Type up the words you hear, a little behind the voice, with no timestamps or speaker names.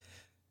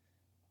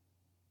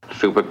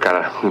super,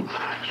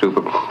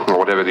 or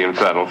whatever the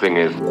infernal thing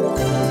is.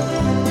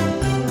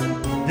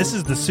 This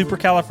is the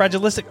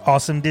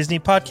Supercalifragilistic Disney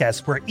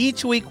podcast, where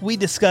each week we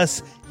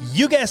discuss,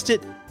 you guessed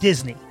it,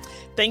 Disney.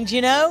 Things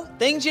you know,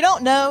 things you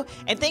don't know,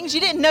 and things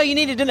you didn't know you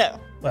needed to know.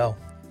 Well,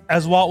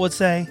 as Walt would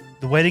say,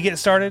 the way to get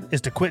started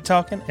is to quit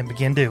talking and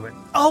begin doing.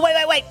 Oh, wait.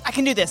 I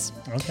can do this.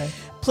 Okay.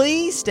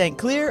 Please stand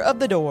clear of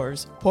the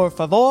doors. Por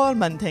favor,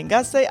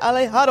 manténgase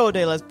alejado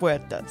de las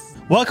puertas.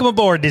 Welcome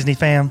aboard, Disney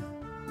fam.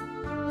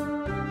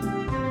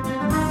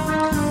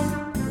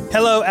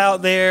 Hello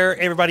out there,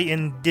 everybody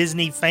in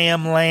Disney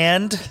fam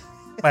land.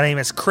 My name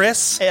is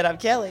Chris. And I'm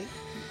Kelly.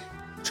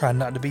 Trying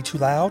not to be too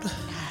loud.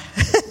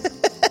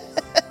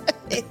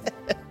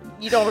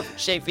 You don't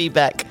appreciate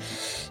feedback.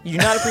 You do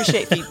not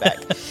appreciate feedback.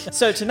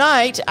 So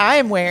tonight, I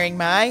am wearing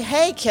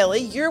hey,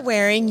 Kelly, you're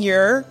wearing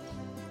your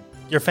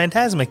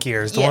Phantasmic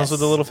ears, the Yes. ones with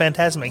the little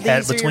Phantasmic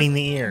hat between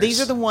the ears. These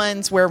are the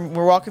ones where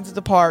we're walking through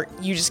the park.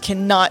 You just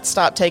cannot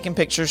stop taking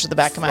pictures of the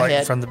back of my Like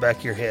head. from the back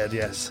of your head,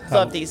 yes.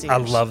 Love these ears. I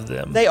love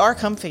them. They are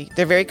comfy.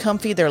 They're very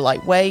comfy. They're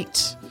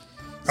lightweight.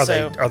 Are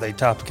they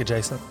topic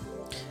adjacent?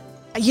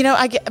 You know,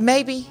 I get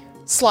maybe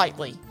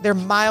slightly. They're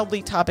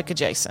mildly topic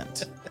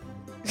adjacent.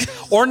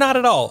 Or not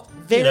at all.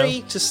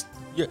 Very-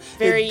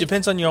 it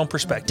depends on your own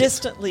perspective.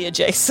 Distantly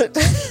adjacent.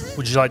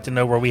 Would you like to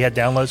know where we had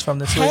downloads from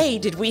this week? Hey,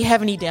 did we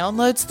have any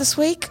downloads this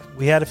week?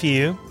 We had a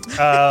few.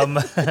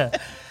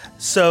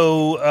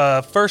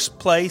 So first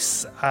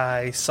place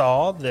I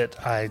saw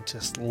that I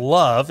just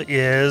love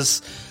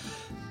is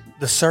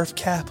the surf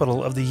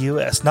capital of the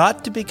U.S.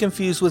 Not to be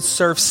confused with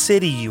Surf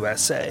City,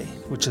 USA,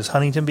 which is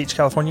Huntington Beach,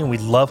 California. We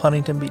love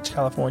Huntington Beach,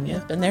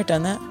 California. Been there,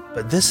 done that.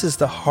 But this is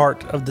the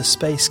heart of the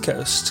Space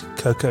Coast,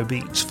 Cocoa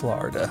Beach,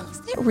 Florida. Is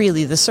that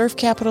really the surf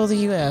capital of the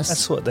U.S.?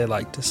 That's what they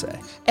like to say.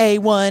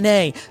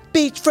 A1A,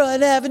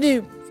 Beachfront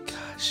Avenue.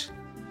 Gosh.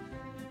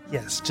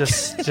 Yes,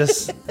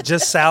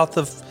 just south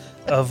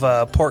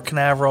of Port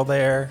Canaveral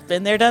there,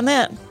 Been there, done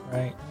that.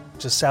 right?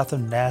 Just south of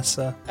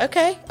NASA.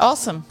 Okay,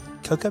 awesome.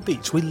 Cocoa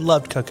Beach. We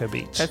loved Cocoa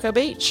Beach. Cocoa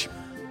Beach.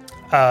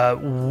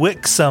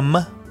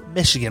 Wixom,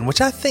 Michigan,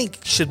 which I think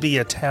should be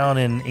a town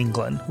in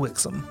England.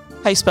 Wixom.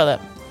 How you spell that?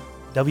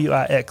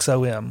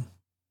 Wixom.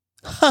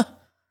 Huh.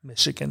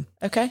 Michigan.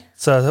 Okay.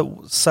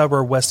 So a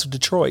suburb west of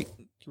Detroit,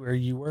 where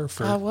you were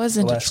for I was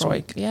in the last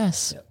Detroit. week.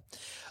 Yes.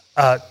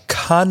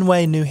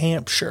 Conway, New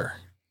Hampshire.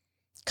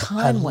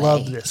 Conway. I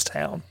love this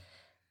town.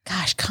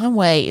 Gosh,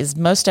 Conway is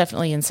most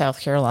definitely in South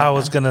Carolina. I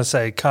was going to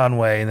say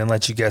Conway and then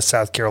let you guess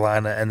South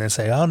Carolina and then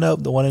say, oh, no,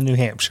 the one in New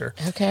Hampshire.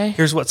 Okay.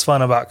 Here's what's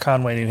fun about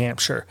Conway, New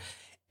Hampshire.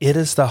 It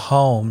is the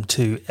home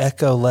to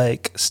Echo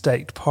Lake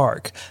State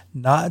Park,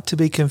 not to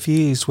be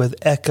confused with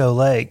Echo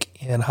Lake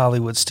in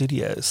Hollywood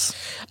Studios.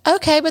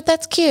 Okay, but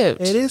that's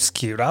cute. It is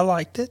cute. I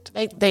liked it.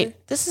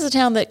 This is a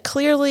town that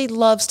clearly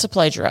loves to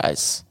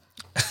plagiarize.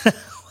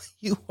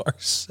 You are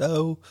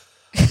so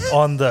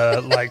on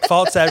the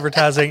false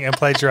advertising and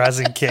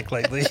plagiarizing kick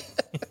lately.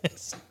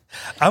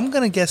 I'm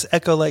going to guess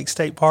Echo Lake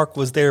State Park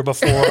was there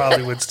before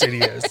Hollywood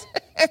Studios.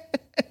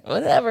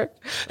 Whatever.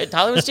 At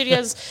Hollywood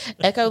Studios,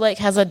 Echo Lake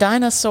has a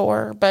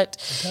dinosaur, but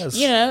does.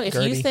 if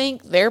Gertie. you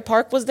think their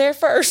park was there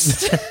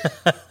first.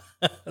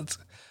 That's a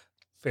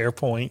fair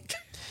point.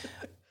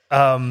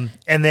 And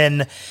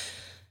then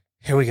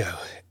here we go.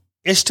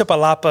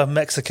 Iztapalapa,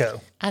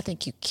 Mexico. I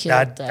think you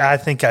killed that. I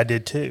think I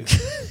did too.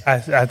 I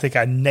think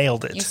I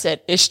nailed it. You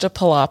said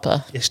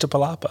Iztapalapa.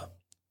 Iztapalapa.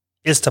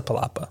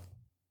 Iztapalapa.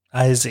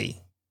 I-Z.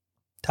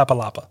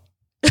 Tapalapa.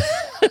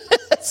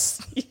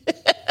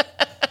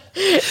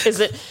 Is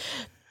it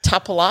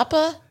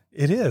Tapalapa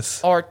It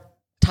is. or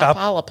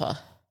Tapalapa?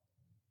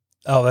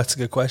 Oh, that's a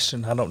good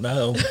question. I don't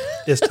know.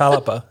 Is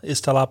Talapa?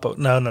 Is Talapa?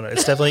 No.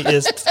 It's definitely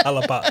is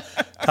Talapa.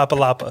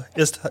 Tapalapa.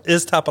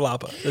 Is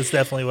Tapalapa. It's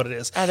definitely what it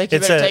is. I think you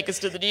better take us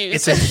to the news.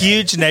 It's a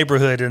huge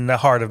neighborhood in the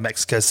heart of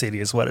Mexico City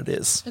is what it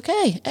is.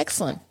 Okay,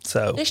 excellent.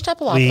 So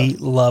Iztapalapa. we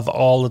love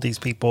all of these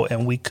people,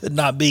 and we could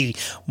not be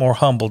more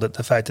humbled at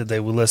the fact that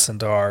they would listen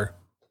to our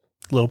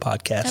little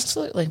podcast.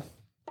 Absolutely.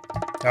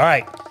 All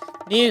right.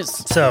 News.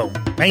 So,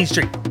 Main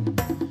Street.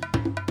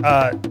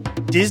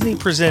 Disney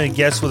presented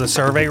guests with a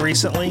survey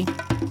recently.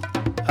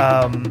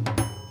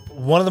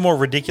 One of the more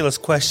ridiculous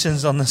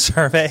questions on the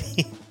survey,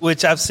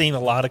 which I've seen a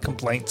lot of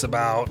complaints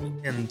about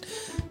in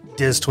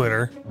Diz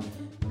Twitter.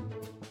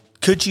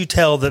 Could you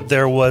tell that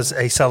there was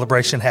a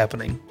celebration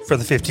happening for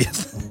the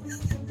 50th?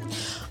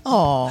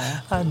 Oh,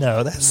 I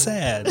know, that's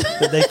sad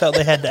that they felt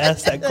they had to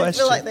ask that I question.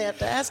 feel like they have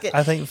to ask it.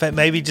 I think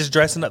maybe just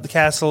dressing up the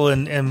castle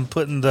and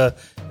putting all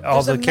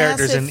There's the a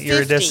characters in massive 50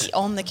 iridescent.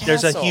 on the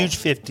There's a castle. huge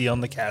 50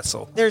 on the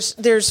castle.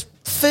 There's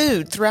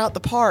food throughout the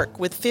park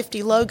with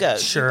 50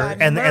 logos. Sure, You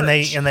buy and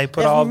merch. they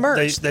put have all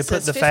merch they that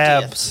put says the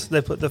 50th. fabs.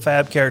 They put the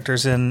fab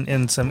characters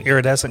in some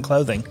iridescent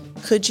clothing.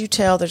 Could you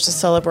tell there's a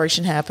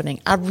celebration happening?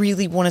 I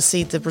really want to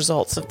see the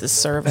results of this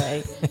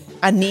survey.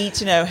 I need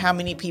to know how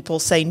many people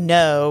say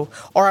no,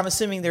 or I'm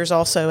assuming there's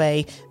also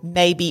a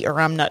maybe or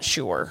I'm not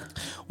sure.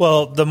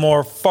 Well, the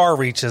more far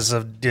reaches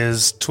of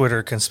Diz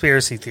Twitter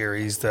conspiracy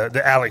theories,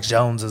 the Alex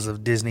Joneses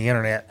of Disney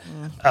Internet,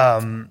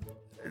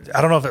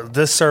 I don't know if it was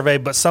this survey,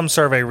 but some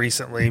survey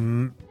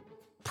recently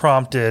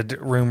prompted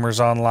rumors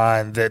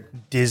online that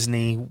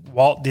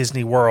Walt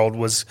Disney World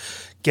was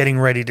getting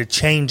ready to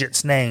change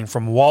its name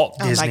from Walt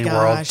Disney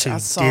World to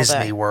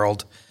Disney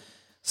World.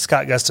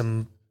 Scott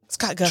Gustin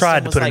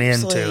tried to put an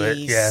end to it.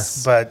 Yeah,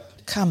 but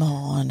come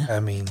on. I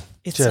mean,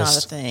 it's not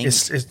a thing.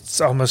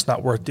 It's almost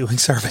not worth doing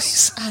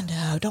surveys. I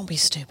know. Don't be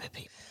stupid,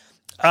 people.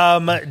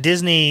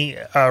 Disney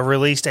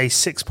released a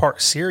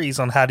 6-part series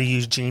on how to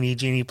use Genie,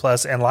 Genie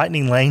Plus, and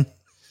Lightning Lane.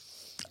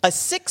 A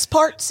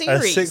 6-part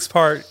series? A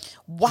 6-part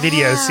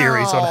video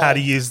series on how to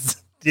use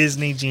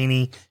Disney,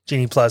 Genie,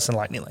 Genie Plus, and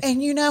Lightning Lane.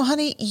 And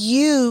honey,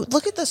 you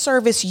look at the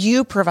service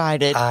you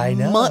provided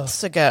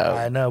months ago.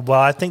 I know. Well,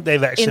 I think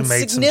they've actually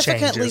made some changes.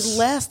 Significantly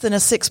less than a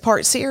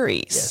 6-part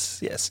series.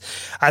 Yes.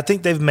 I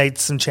think they've made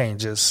some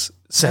changes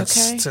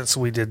since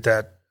we did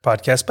that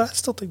podcast, but I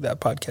still think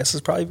that podcast is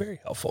probably very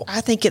helpful.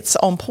 I think it's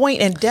on point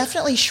and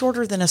definitely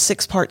shorter than a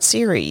 6-part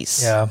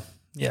series. Yeah,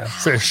 wow.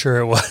 For sure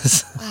it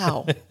was.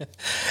 Wow.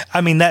 I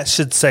mean, that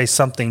should say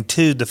something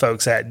to the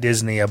folks at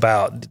Disney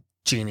about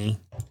Genie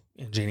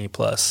and Genie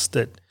Plus,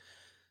 that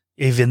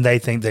even they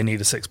think they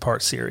need a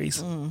 6-part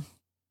series.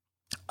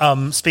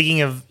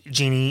 Speaking of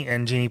Genie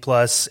and Genie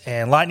Plus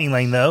and Lightning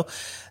Lane, though,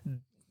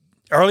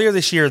 earlier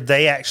this year,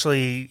 they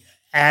actually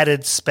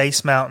added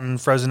Space Mountain,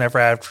 Frozen Ever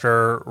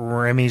After,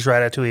 Remy's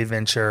Ratatouille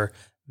Adventure,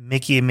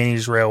 Mickey and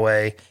Minnie's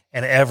Railway,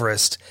 and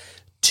Everest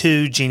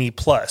to Genie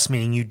Plus,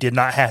 meaning you did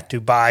not have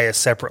to buy a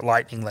separate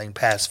Lightning Lane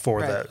pass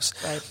for those.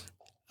 Right.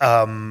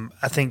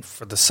 I think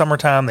for the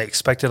summertime, they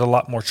expected a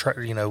lot more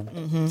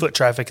foot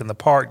traffic in the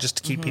park just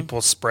to keep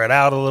people spread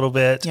out a little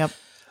bit. Yep.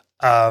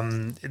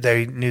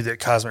 They knew that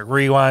Cosmic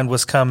Rewind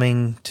was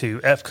coming to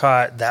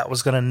Epcot. That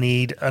was going to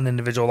need an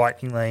individual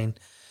Lightning Lane.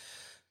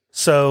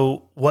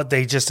 So what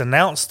they just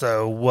announced,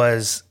 though,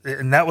 was,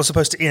 and that was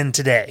supposed to end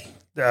today,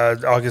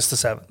 August the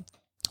 7th.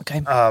 Okay.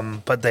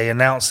 But they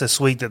announced this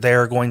week that they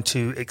are going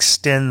to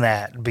extend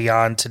that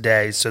beyond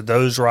today. So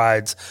those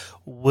rides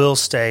will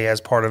stay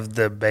as part of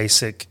the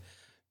basic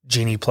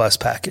Genie Plus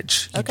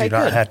package. You do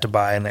not have to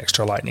buy an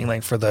extra Lightning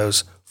Lane for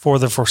those for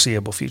the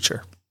foreseeable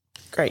future.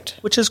 Great.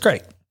 Which is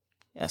great.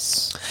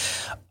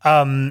 Yes.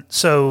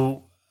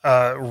 So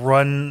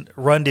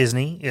Run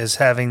Disney is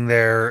having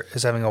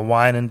a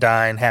wine and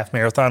dine half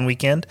marathon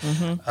weekend,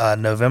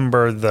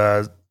 November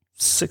the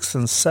 6th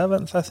and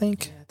 7th, I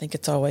think. I think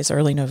it's always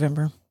early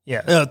November.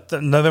 Yeah,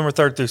 November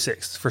 3rd through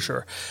 6th for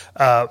sure.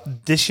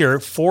 This year,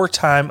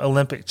 4-time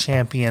Olympic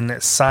champion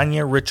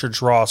Sanya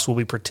Richards-Ross will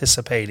be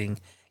participating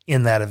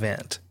in that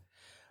event.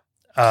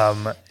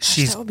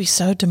 That would be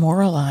so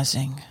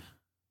demoralizing.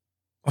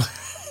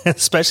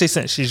 Especially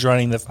since she's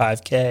running the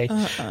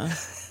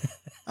 5K.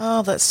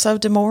 Oh, that's so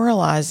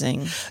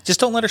demoralizing. Just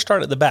don't let her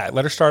start at the back.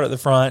 Let her start at the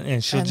front,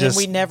 and she'll then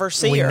we never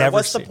see her.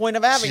 What's the point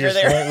of having her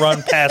there? She won't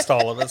run past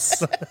all of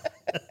us.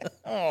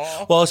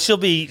 Well, she'll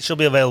be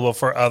available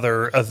for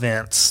other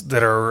events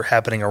that are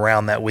happening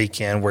around that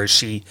weekend, where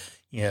she,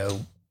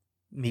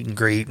 meet and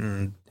greet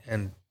and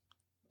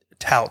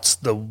touts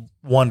the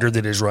wonder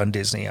that is Run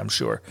Disney. I'm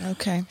sure.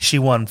 Okay. She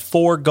won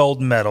 4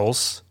 gold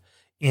medals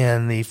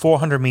in the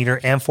 400-meter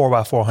and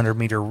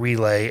 4x400-meter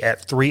relay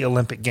at 3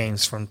 Olympic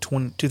Games from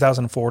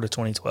 2004 to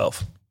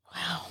 2012.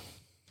 Wow.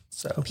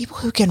 So people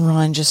who can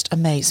run just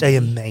amaze me. They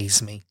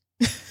amaze me.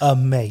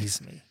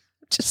 Amaze me.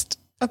 Just,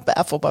 I'm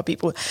baffled by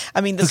people.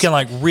 I mean, who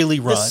can really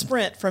run. The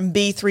sprint from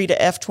B3 to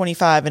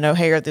F25 in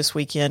O'Hare this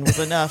weekend was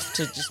enough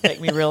to just make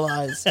me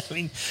realize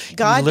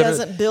God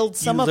doesn't build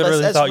some of us as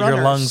runners. You literally thought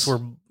your lungs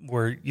were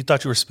you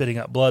thought you were spitting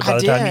up blood by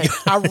the time you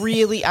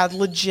I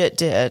legit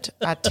did.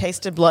 I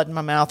tasted blood in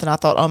my mouth and I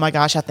thought, oh my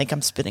gosh, I think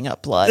I'm spitting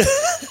up blood.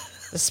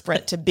 The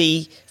sprint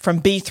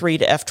from B3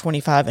 to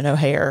F25 in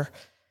O'Hare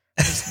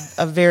was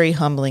a very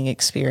humbling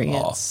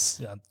experience.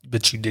 Oh, yeah,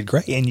 but you did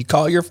great and you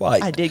caught your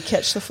flight. I did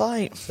catch the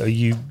flight. So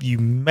you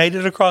made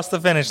it across the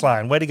finish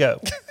line. Way to go.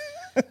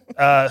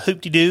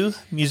 Hoop-de-Doo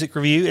Music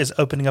Review is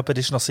opening up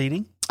additional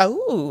seating.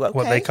 Oh, okay.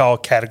 What they call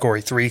Category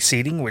 3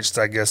 seating, which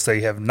I guess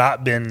they have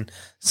not been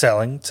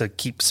selling to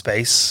keep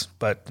space,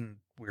 but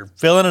we're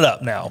filling it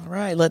up now. All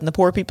right, letting the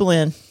poor people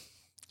in.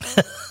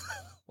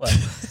 Well,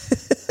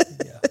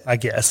 yeah, I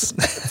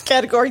guess.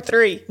 Category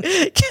 3.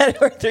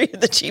 Category 3 of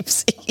the cheap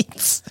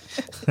seats.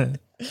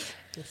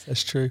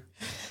 That's true.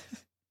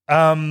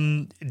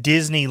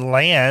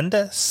 Disneyland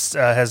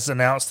has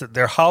announced that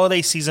their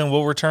holiday season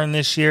will return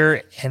this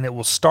year, and it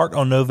will start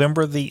on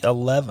November the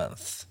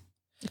 11th.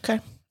 Okay.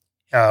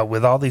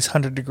 With all these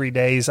 100-degree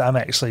days, I'm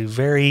actually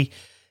very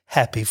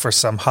happy for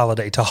some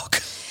holiday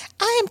talk.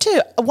 I am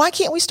too. Why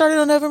can't we start it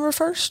on November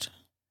 1st?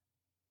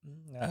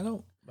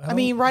 I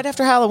mean, right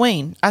after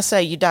Halloween. I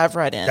say you dive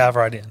right in. Dive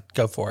right in.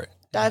 Go for it.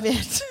 Dive in.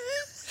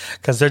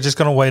 Because they're just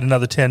going to wait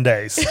another 10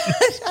 days.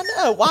 I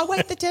know. Why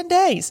wait the 10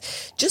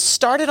 days? Just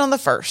start it on the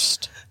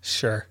 1st.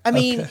 Sure. I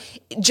mean,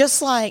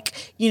 just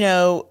like,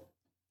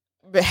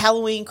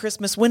 Halloween,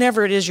 Christmas,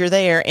 whenever it is you're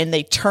there, and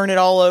they turn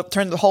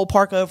the whole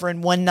park over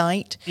in one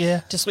night.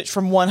 Yeah. To switch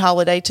from one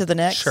holiday to the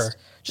next. Sure.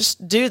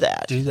 Just do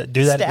that. Do that.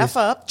 Staff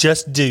up.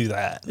 Just do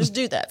that. Just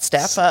do that.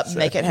 Staff up.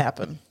 Make it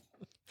happen.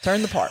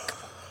 Turn the park.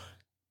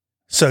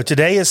 So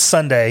today is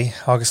Sunday,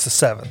 August the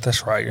 7th.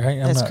 That's right.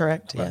 That's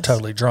correct. I'm not yes.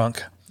 totally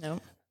drunk. No.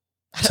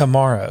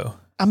 Tomorrow.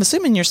 I'm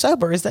assuming you're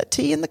sober. Is that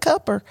tea in the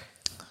cup or?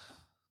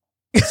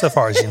 So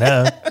far as you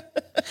know.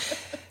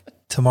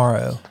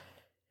 Tomorrow,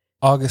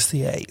 August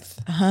the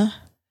 8th.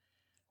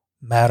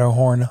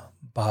 Matterhorn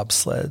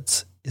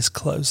bobsleds is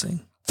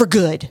closing. For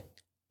good.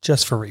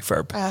 Just for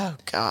refurb. Oh,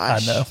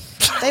 gosh. I know.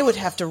 They would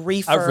have to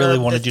refurb I really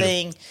wanted the you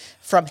thing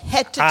from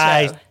head to toe.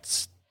 I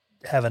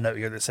have a note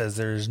here that says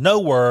there's no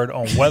word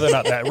on whether or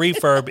not that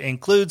refurb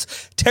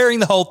includes tearing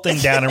the whole thing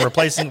down and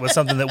replacing it with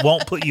something that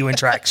won't put you in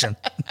traction.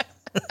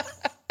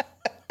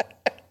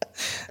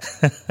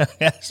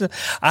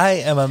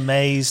 I am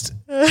amazed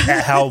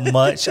at how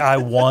much I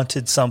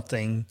wanted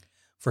something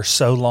for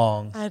so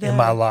long in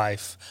my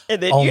life,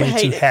 and then only you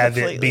hate to have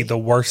completely. it be the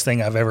worst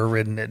thing I've ever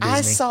ridden at Disney.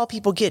 I saw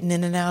people getting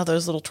in and out of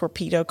those little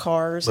torpedo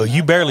cars. Well,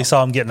 you barely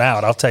saw them getting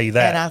out, I'll tell you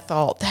that. And I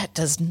thought, that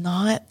does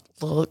not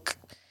look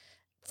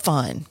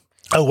fun.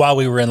 Oh, while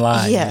we were in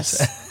line.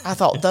 Yes. I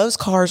thought those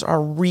cars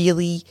are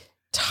really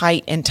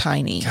tight and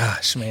tiny.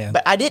 Gosh, man.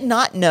 But I did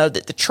not know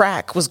that the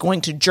track was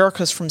going to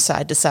jerk us from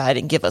side to side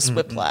and give us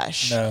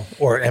whiplash. No.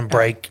 And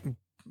break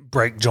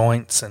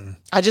joints and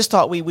I just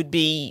thought we would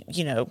be,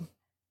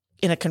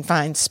 in a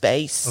confined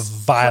space.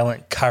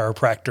 violent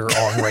chiropractor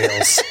on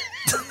rails.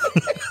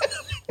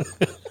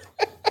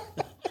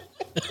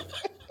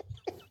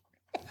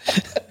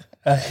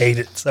 I hate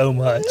it so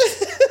much.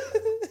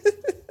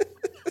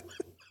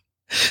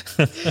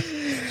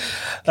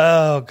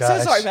 Oh, gosh.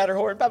 So sorry,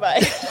 Matterhorn.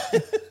 Bye-bye.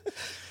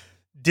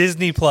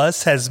 Disney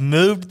Plus has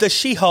moved the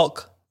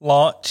She-Hulk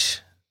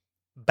launch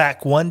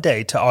back one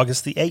day to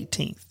August the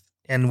 18th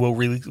and will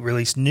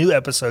release new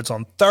episodes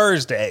on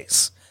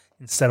Thursdays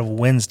instead of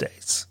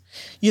Wednesdays.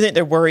 You think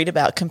they're worried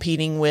about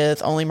competing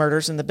with Only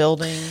Murders in the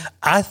Building?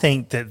 I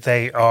think that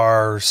they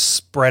are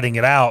spreading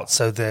it out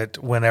so that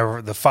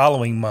whenever the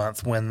following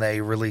month, when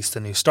they release the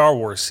new Star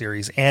Wars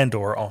series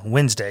Andor on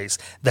Wednesdays,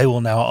 they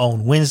will now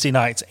own Wednesday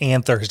nights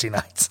and Thursday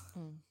nights.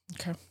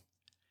 Okay.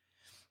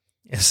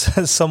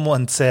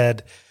 Someone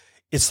said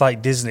it's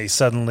like Disney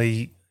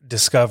suddenly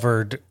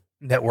discovered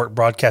network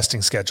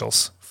broadcasting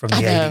schedules from the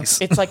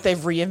 80s. It's like they've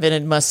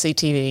reinvented must-see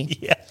TV.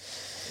 Yeah.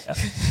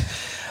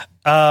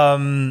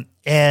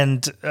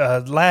 And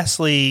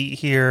lastly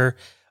here,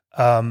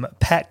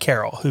 Pat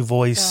Carroll, who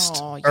voiced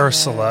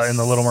Ursula in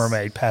The Little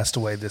Mermaid, passed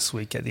away this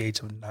week at the age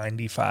of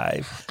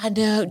 95. I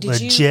know.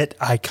 Legit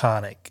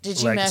iconic.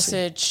 Did you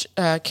message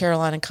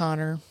Caroline and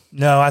Connor?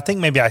 No, I think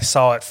maybe I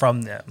saw it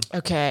from them.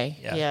 Okay.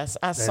 Yeah. Yes,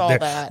 I saw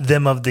that.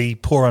 Them of the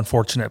Poor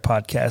Unfortunate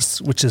podcast,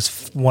 which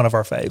is one of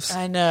our faves.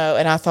 I know.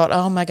 And I thought,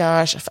 oh my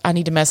gosh, I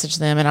need to message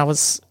them. And I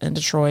was in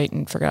Detroit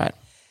and forgot.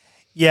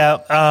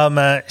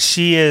 Yeah,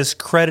 she is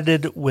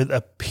credited with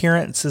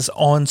appearances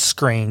on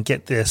screen,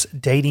 get this,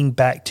 dating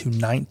back to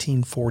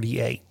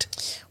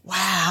 1948.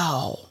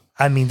 Wow.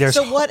 I mean,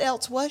 So what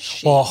else was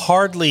she? Well,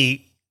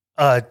 hardly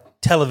a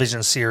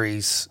television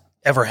series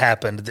ever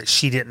happened that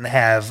she didn't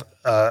have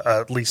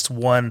at least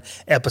one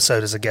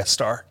episode as a guest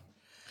star.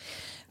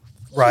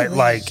 Right?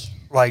 Really?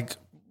 Like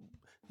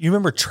you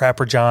remember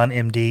Trapper John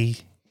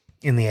MD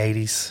in the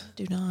 80s?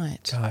 Do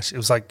not. Gosh, it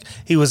was like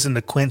he was in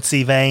the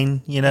Quincy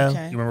vein, you know?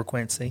 Okay. You remember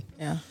Quincy?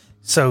 Yeah.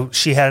 So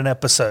she had an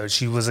episode.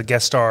 She was a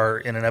guest star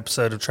in an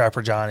episode of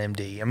Trapper John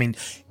MD. I mean,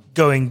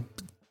 going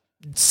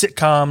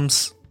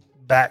sitcoms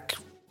back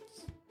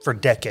for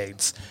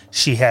decades,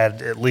 she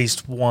had at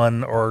least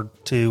one or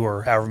two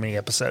or however many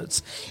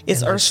episodes.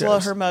 Is in those Ursula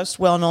shows. her most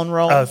well-known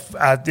role?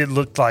 It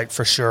looked like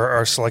for sure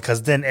Ursula,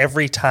 because then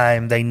every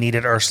time they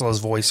needed Ursula's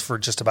voice for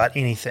just about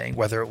anything,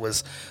 whether it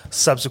was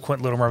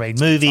subsequent Little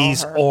Mermaid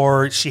movies her.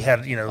 or she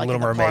had, Like Little in the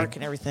Mermaid park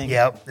and everything.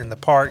 Yep, in the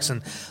parks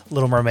and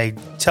Little Mermaid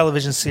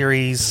television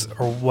series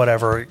or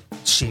whatever,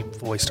 she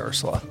voiced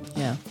Ursula.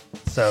 Yeah.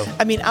 So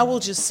I mean, I will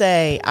just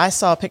say, I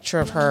saw a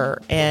picture of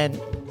her, and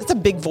it's a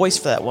big voice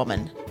for that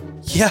woman.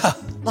 yeah.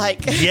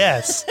 Like,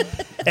 Yes.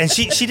 And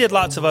she did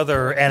lots of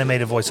other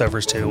animated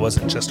voiceovers too. It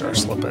wasn't just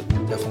Ursula, but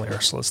definitely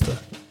Ursula's the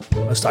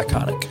most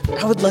iconic.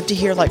 I would love to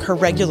hear like her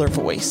regular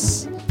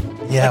voice.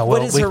 Yeah,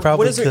 well, we what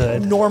probably does her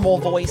could. normal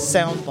voice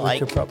sound We like?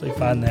 could probably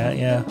find that,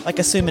 yeah. Like,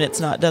 assuming it's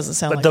doesn't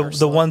sound But like the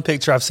Ursula. one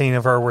picture I've seen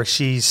of her where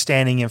she's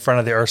standing in front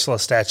of the Ursula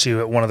statue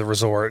at one of the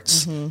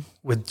resorts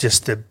with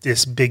just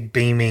this big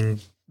beaming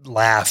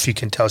laugh, you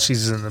can tell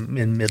she's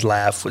in mid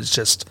laugh, was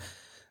just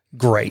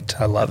great.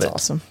 I love it.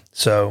 Awesome.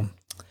 So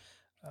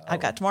I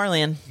got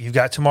Tomorrowland. you've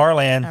got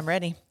Tomorrowland. I'm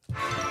ready.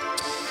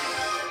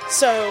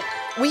 So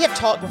we have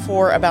talked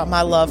before about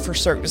my love for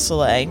Cirque du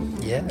Soleil,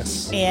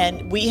 Yes.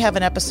 and we have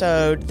an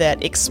episode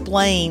that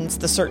explains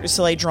the Cirque du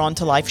Soleil Drawn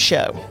to Life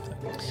show.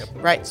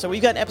 Right, so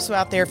we've got an episode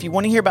out there. If you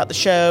want to hear about the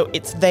show,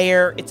 it's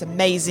there. It's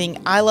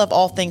amazing. I love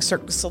all things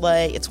Cirque du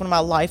Soleil. It's one of my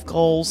life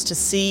goals to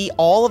see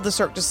all of the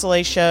Cirque du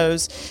Soleil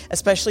shows,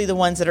 especially the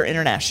ones that are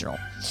international.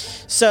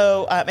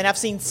 So, and I've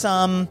seen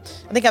some,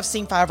 I think I've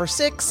seen 5 or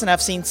 6, and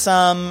I've seen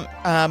some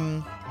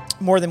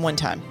more than one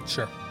time.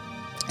 Sure.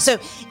 So,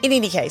 in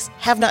any case,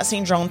 have not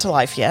seen Drawn to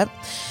Life yet.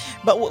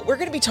 But what we're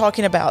going to be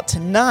talking about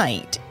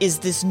tonight is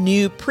this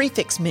new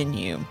prefix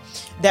menu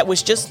that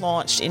was just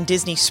launched in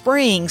Disney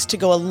Springs to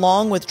go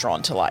along with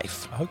Drawn to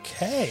Life.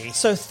 Okay.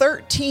 So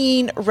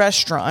 13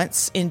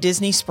 restaurants in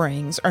Disney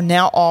Springs are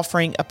now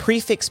offering a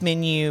prefix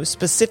menu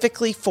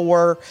specifically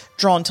for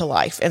Drawn to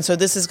Life. And so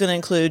this is going to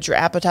include your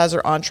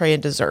appetizer, entree,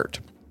 and dessert.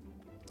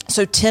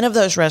 So 10 of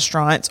those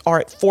restaurants are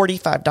at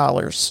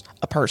 $45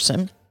 a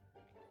person,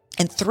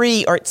 and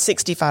 3 are at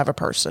 $65 a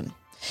person.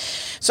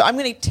 So I'm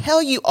going to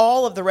tell you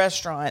all of the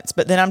restaurants,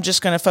 but then I'm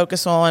just going to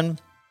focus on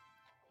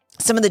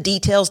some of the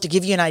details to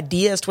give you an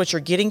idea as to what you're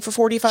getting for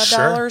 $45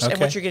 Sure, okay.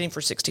 and what you're getting for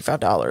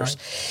 $65. Right.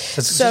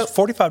 So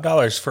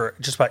 $45 for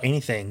just about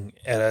anything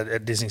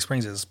at Disney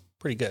Springs is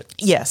pretty good.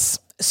 Yes.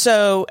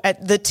 So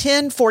at the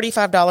 10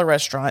 $45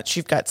 restaurants,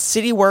 you've got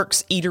City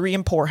Works Eatery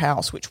and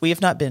Poorhouse, which we have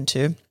not been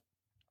to.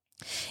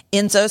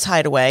 Enzo's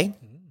Hideaway,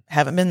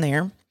 haven't been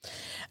there.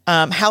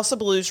 House of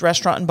Blues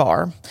Restaurant and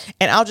Bar.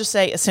 And I'll just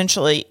say,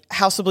 essentially,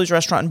 House of Blues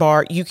Restaurant and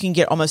Bar, you can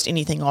get almost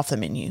anything off the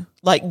menu.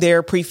 Like,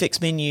 their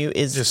prefix menu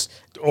is just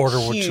order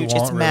huge. what you want.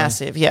 It's really.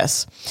 massive,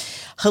 yes.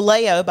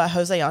 Jaleo by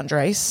Jose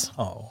Andres.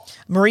 Oh.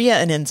 Maria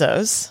and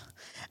Enzo's.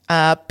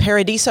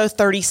 Paradiso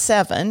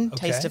 37,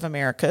 Okay. Taste of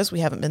Americas.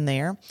 We haven't been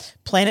there.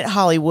 Planet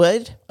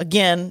Hollywood.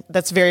 Again,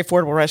 that's a very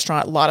affordable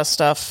restaurant. A lot of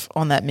stuff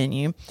on that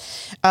menu.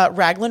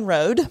 Raglan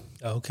Road.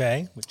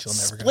 Okay. Which you'll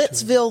never go to.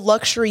 Splitsville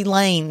Luxury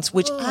Lanes,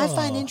 which I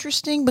find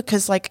interesting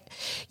because, like,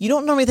 you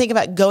don't normally think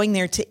about going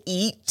there to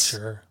eat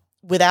Sure.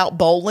 without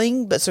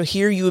bowling, but so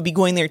here you would be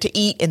going there to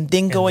eat and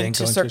then going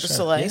to Cirque du Cirque.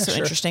 Soleil. Yeah, So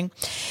sure. interesting.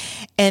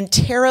 And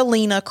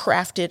Terralina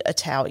Crafted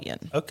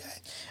Italian. Okay.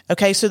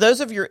 Okay, so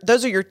those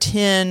are your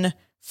 10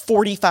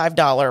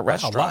 $45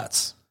 restaurants. Wow,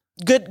 lots.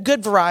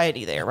 Good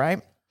variety there,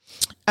 right?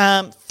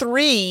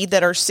 3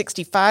 that are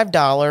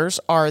 $65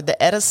 are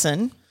the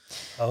Edison,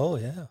 Oh,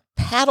 yeah.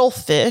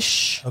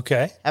 Paddlefish.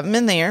 Okay. Haven't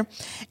been there.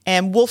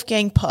 And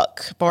Wolfgang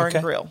Puck Bar Okay.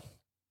 and Grill.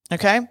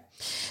 Okay.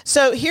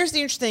 So here's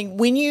the interesting thing.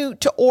 When you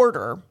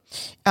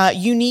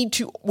need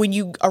to, when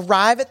you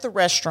arrive at the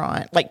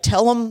restaurant, like,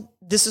 tell them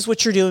this is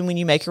what you're doing when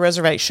you make a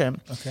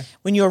reservation. Okay.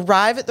 When you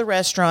arrive at the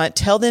restaurant,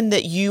 tell them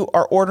that you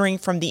are ordering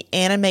from the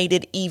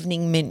animated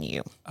evening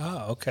menu.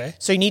 Oh, okay.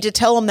 So you need to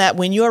tell them that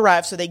when you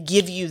arrive, so they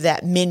give you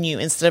that menu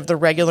instead of the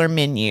regular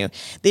menu.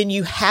 Then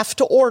you have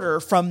to order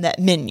from that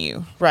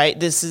menu, right?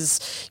 This is,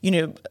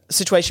 a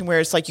situation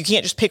where it's like you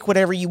can't just pick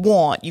whatever you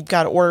want. You've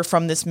got to order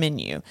from this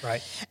menu.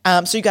 Right.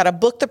 So you got to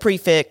book the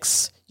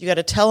prefix. You got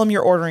to tell them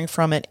you're ordering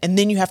from it, and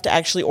then you have to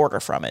actually order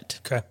from it.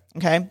 Okay.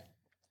 Okay.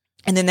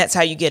 And then that's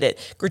how you get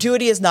it.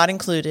 Gratuity is not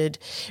included,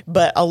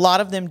 but a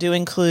lot of them do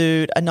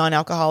include a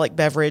non-alcoholic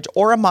beverage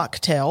or a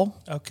mocktail.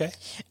 Okay.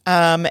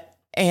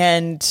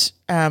 And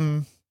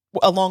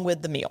along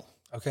with the meal.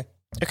 Okay.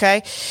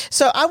 Okay.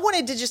 So I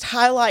wanted to just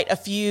highlight a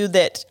few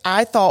that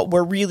I thought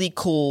were really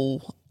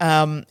cool.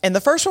 And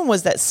the first one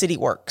was that City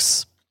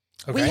Works.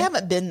 Okay. We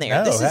haven't been there.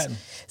 No, This is hadn't.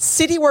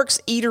 City Works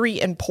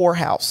Eatery and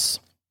Poorhouse.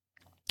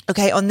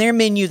 Okay. On their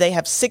menu, they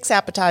have 6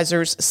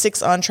 appetizers,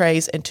 6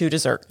 entrees, and 2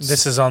 desserts.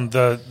 This is on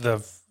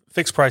the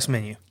fixed price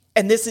menu.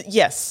 And this is,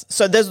 yes.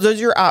 So those are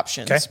your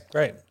options. Okay.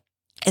 Great.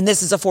 And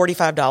this is a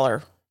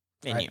 $45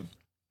 menu.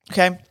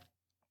 Okay.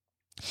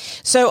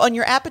 So on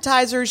your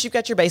appetizers, you've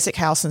got your basic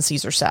house and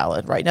Caesar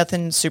salad, right?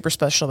 Nothing super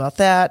special about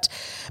that.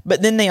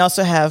 But then they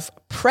also have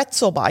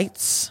pretzel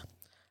bites,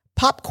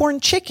 popcorn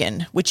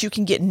chicken, which you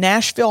can get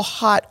Nashville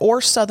hot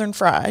or Southern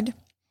fried,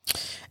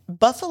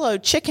 buffalo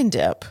chicken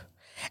dip,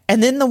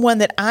 and then the one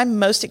that I'm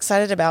most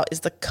excited about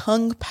is the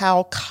Kung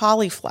Pao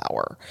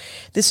cauliflower.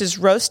 This is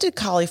roasted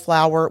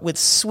cauliflower with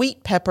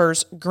sweet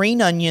peppers,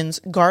 green onions,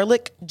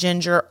 garlic,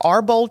 ginger,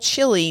 arbol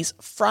chilies,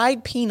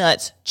 fried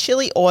peanuts,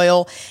 chili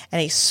oil, and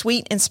a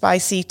sweet and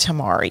spicy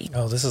tamari.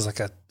 Oh, this is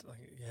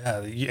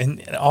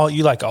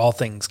you like all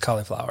things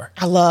cauliflower.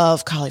 I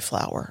love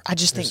cauliflower. I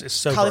just think It's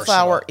so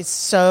cauliflower versatile. is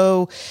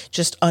so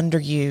just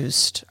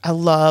underused. I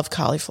love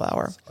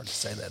cauliflower. Hard to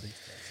say that.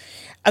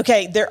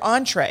 Okay, their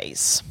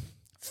entrees.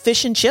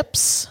 Fish and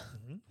chips,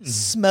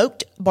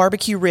 smoked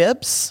barbecue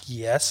ribs,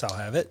 Yes, I'll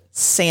have it.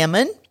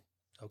 salmon.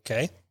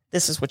 Okay.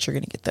 This is what you're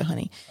going to get, though,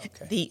 honey.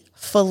 Okay. The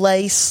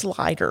filet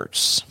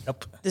sliders.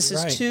 Yep. This You're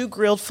is right. 2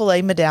 grilled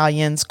filet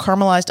medallions,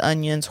 caramelized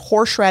onions,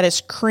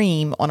 horseradish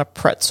cream on a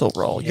pretzel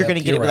roll. You're Yep, going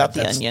to get it right. without the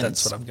That's- onions.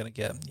 That's what I'm going to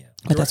get. Yeah.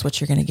 But that's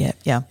what you're going to get,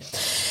 yeah.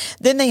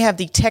 Then they have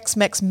the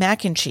Tex-Mex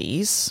mac and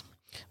cheese,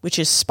 which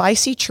is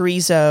spicy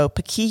chorizo,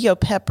 piquillo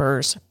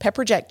peppers,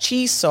 pepper jack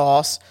cheese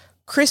sauce,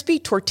 crispy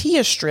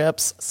tortilla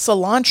strips,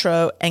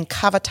 cilantro, and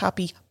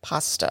cavatappi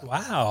pasta.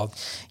 Wow.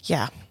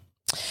 Yeah.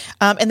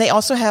 And they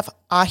also have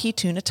ahi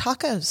tuna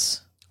tacos.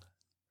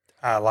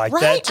 I like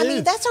Right? that too. I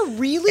mean, that's a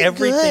really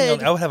Everything.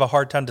 good. I would have a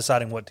hard time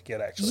deciding what to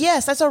get, actually.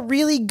 Yes, that's a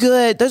really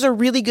good. Those are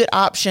really good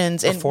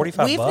options. And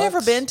 $45 we've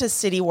never been to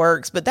City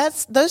Works, but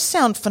those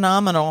sound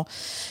phenomenal.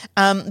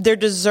 Their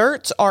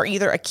desserts are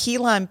either a key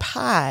lime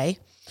pie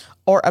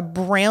or a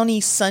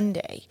brownie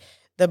sundae.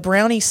 The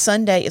brownie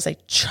sundae is a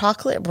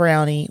chocolate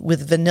brownie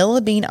with vanilla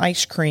bean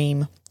ice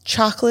cream,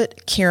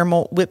 chocolate,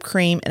 caramel, whipped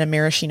cream, and a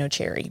maraschino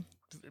cherry.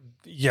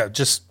 Yeah,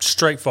 just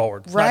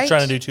straightforward. Right? Not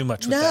trying to do too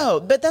much with that. No,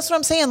 but that's what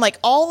I'm saying. Like,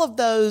 all of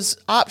those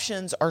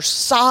options are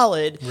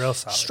solid, Real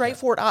solid,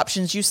 straightforward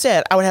options. You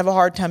said I would have a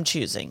hard time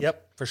choosing.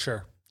 Yep, for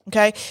sure.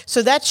 Okay,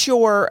 so that's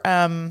your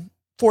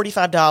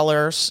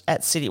 $45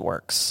 at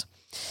CityWorks.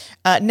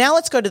 Now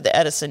let's go to the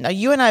Edison. Now,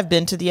 you and I have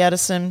been to the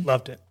Edison.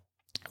 Loved it.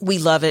 We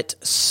love it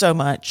so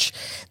much.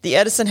 The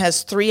Edison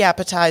has 3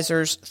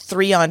 appetizers,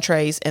 3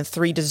 entrees, and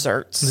 3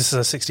 desserts. This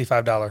is a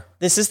 $65.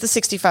 This is the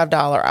 $65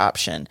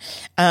 option.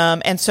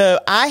 And so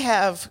I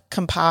have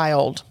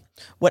compiled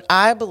what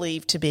I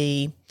believe to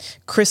be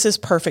Chris's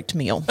perfect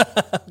meal.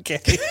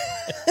 Okay.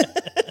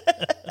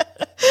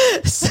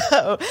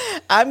 So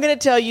I'm going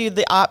to tell you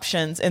the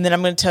options, and then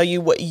I'm going to tell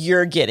you what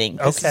you're getting.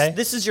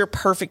 This is your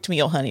perfect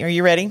meal, honey. Are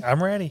you ready?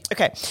 I'm ready.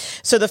 Okay.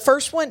 So the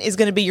first one is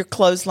going to be your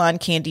clothesline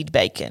candied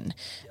bacon,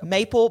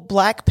 maple,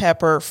 black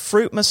pepper,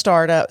 fruit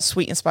mostarda,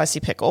 sweet and spicy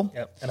pickle.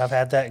 Yep. And I've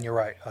had that, and you're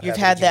right. You've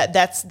had that.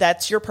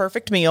 That's your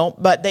perfect meal.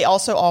 But they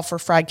also offer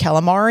fried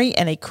calamari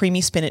and a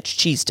creamy spinach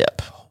cheese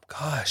dip. Oh,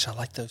 gosh, I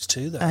like those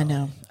too, though. I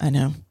know.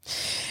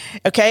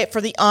 Okay,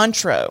 for the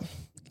entree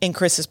in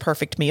Chris's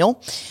perfect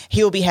meal,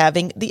 he will be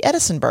having the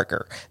Edison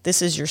burger.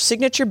 This is your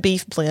signature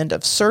beef blend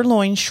of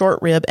sirloin, short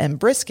rib, and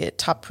brisket,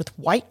 topped with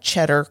white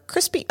cheddar,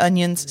 crispy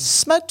onions,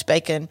 smoked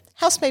bacon,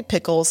 house-made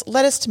pickles,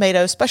 lettuce,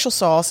 tomato, special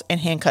sauce, and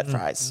hand-cut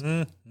fries.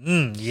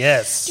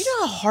 Yes. Do you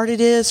know how hard it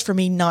is for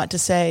me not to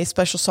say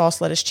special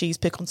sauce, lettuce, cheese,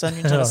 pickles,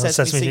 onions on a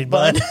sesame seed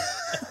bun?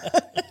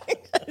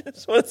 I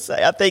just want to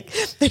say, I think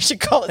they should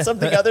call it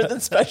something other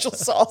than special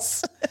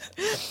sauce.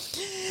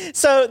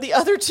 So the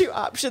other 2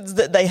 options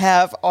that they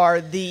have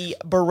are the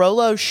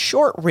Barolo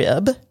short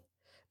rib.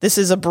 This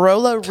is a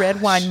Barolo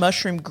red wine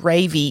mushroom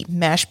gravy,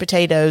 mashed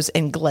potatoes,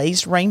 and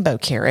glazed rainbow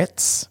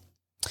carrots,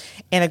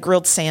 and a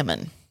grilled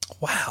salmon.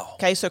 Wow.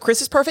 Okay, so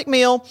Chris's perfect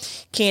meal,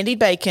 candied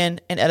bacon,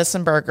 and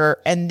Edison burger.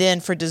 And then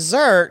for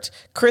dessert,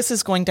 Chris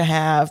is going to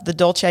have the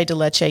dulce de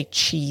leche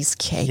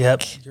cheesecake.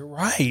 Yep. You're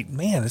right.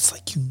 Man, it's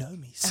like you know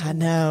me so I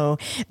know.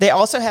 They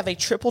also have a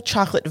triple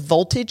chocolate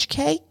voltage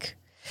cake.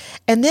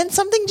 And then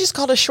something just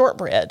called a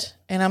shortbread.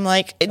 And I'm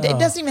like, it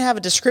doesn't even have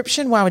a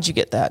description. Why would you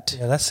get that?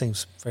 Yeah, that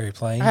seems very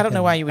plain. I don't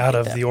know why you would out get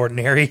of that. the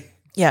ordinary.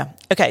 Yeah.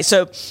 Okay.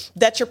 So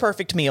that's your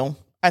perfect meal.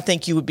 I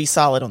think you would be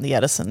solid on the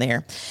Edison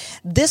there.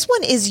 This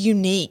one is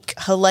unique.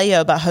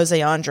 Jaleo by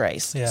Jose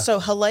Andres. Yeah. So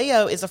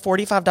Jaleo is a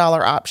 $45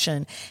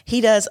 option.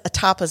 He does a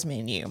tapas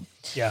menu.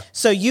 Yeah.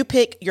 So you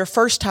pick your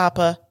first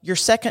tapa, your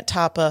second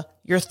tapa,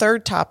 your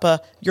third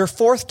tapa, your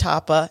fourth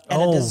tapa,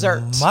 and a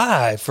dessert.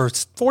 My, for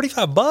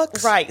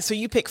 $45? Right. So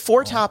you pick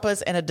 4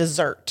 tapas and a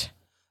dessert.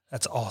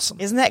 That's awesome.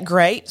 Isn't that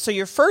great? So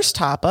your first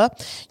tapa,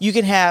 you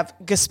can have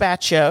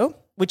gazpacho,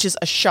 which is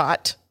a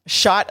shot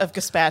of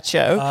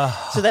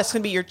gazpacho. So that's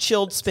going to be your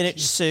chilled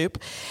spinach soup.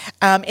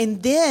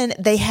 And then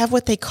they have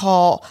what they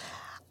call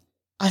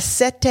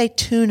aceite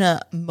tuna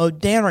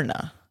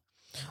moderna,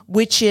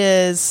 which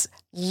is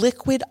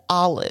liquid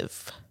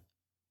olive.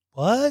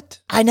 What?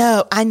 I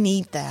know. I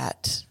need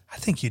that. I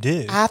think you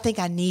do. I think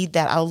I need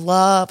that. I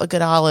love a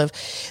good olive.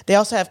 They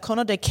also have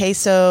cono de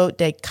queso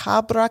de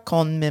cabra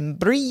con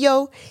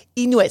membrillo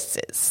y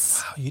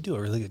nueces. Wow, you do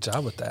a really good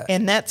job with that.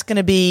 And that's going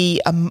to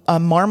be a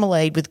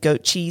marmalade with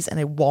goat cheese and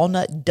a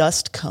walnut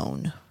dust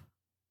cone.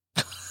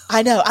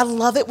 I know. I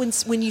love it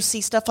when you see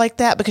stuff like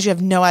that because you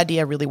have no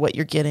idea really what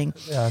you're getting.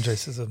 Yeah,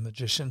 Andres is a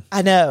magician.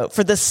 I know.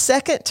 For the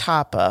second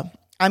tapa,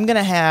 I'm going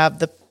to have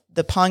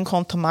the pan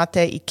con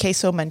tomate y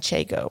queso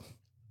manchego.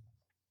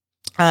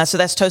 So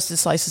that's toasted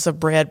slices of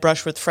bread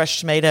brushed with fresh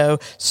tomato,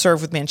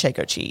 served with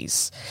manchego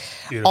cheese.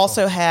 Beautiful.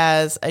 Also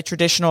has a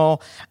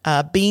traditional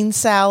bean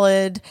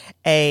salad,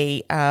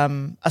 a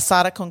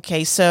asada con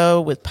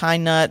queso with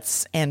pine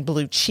nuts and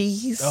blue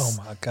cheese. Oh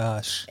my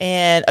gosh.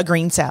 And a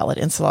green salad,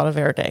 ensalada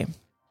verde.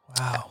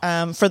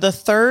 Wow. For the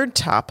third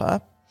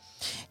tapa,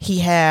 he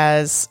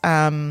has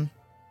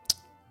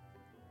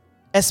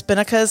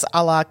espinacas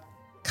a la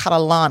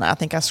Catalana. I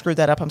think I screwed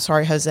that up. I'm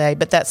sorry, Jose.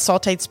 But that's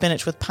sauteed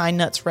spinach with pine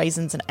nuts,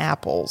 raisins, and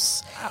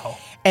apples. Wow.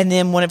 And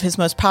then one of his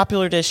most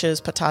popular dishes,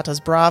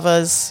 patatas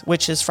bravas,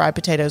 which is fried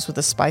potatoes with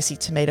a spicy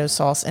tomato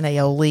sauce and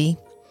aioli.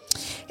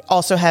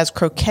 Also has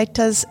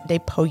croquetas de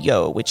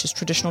pollo, which is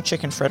traditional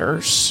chicken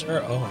fritters.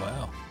 Sure. Oh,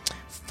 wow.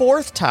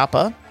 Fourth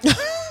tapa,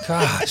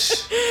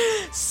 Gosh.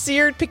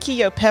 seared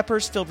piquillo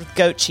peppers filled with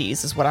goat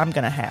cheese is what I'm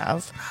going to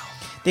have.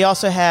 They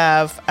also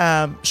have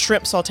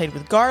shrimp sauteed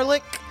with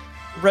garlic,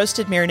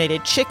 roasted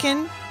marinated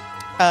chicken,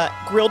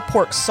 grilled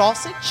pork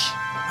sausage.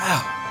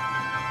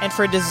 Wow. And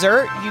for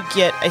dessert, you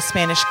get a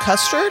Spanish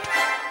custard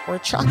or a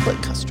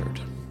chocolate custard.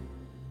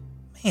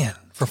 Man,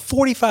 for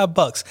 $45,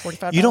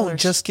 $45. you don't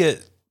just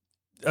get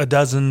a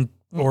dozen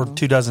or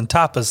 2 dozen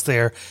tapas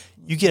there.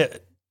 You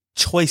get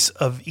choice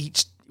of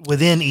each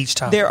within each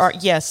tapa.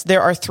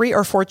 There are 3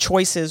 or 4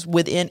 choices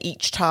within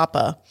each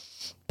tapa.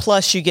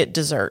 Plus, you get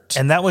dessert.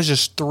 And that was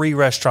just 3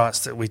 restaurants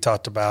that we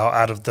talked about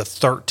out of the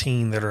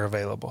 13 that are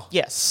available.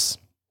 Yes.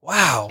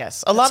 Wow.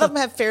 Yes. A lot of them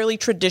have fairly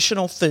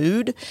traditional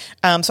food.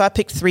 So I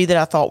picked 3 that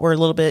I thought were a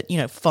little bit,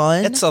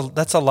 fun.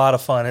 That's a lot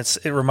of fun.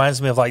 It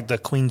reminds me of like the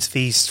Queen's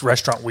Feast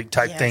Restaurant Week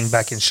type thing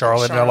back in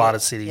Charlotte, and a lot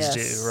of cities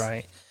do,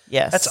 right?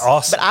 Yes. That's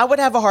awesome. But I would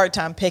have a hard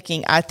time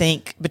picking, I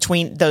think,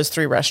 between those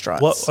 3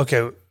 restaurants. Well,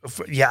 okay.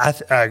 Yeah,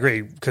 I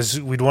agree, because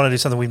we'd want to do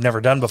something we've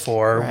never done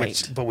before,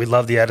 Right. but we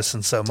love the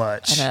Edison so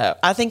much. I know.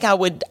 I think I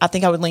would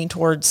lean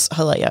towards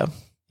Haleo.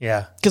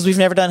 Yeah. Because we've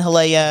never done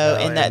Haleo,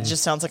 and that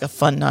just sounds like a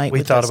fun night. We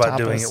with thought those about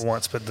tapas. doing it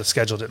once, but the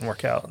schedule didn't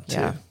work out. Too.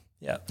 Yeah.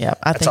 Yeah. Yeah.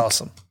 That's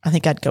awesome. I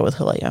think I'd go with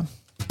Haleo.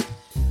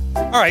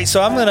 All right,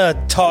 so I'm going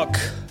to talk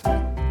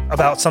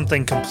about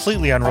something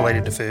completely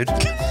unrelated to food.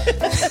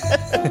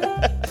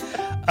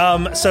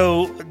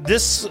 So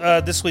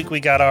this week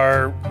we got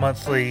our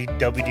monthly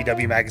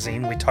WDW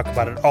magazine. We talk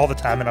about it all the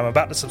time, and I'm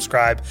about to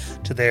subscribe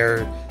to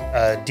their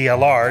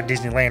DLR,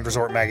 Disneyland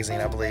Resort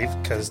magazine, I believe,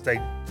 because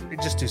they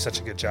just do such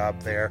a good job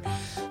there.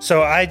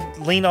 So I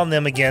lean on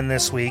them again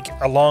this week,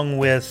 along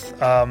with,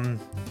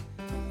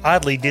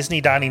 oddly,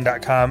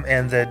 DisneyDining.com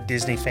and the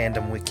Disney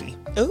Fandom Wiki,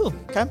 Ooh,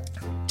 okay.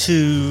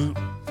 to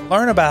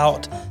learn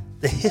about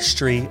the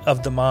history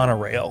of the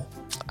monorail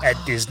at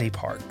Disney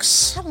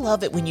parks. I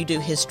love it when you do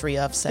history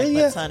of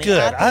segments, honey.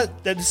 Good.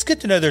 It's good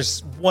to know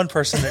there's one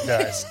person that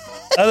does,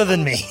 other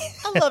than me.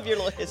 I love your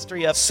little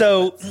history of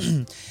So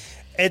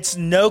it's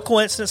no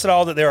coincidence at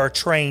all that there are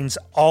trains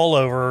all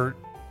over,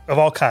 of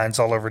all kinds,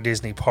 all over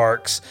Disney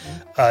parks.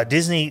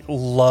 Disney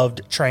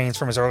loved trains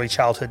from his early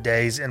childhood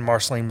days in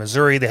Marceline,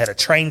 Missouri. They had a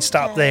train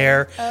stop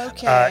there.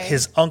 Okay.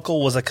 His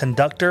uncle was a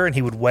conductor, and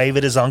he would wave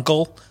at his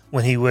uncle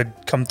when he would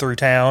come through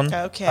town.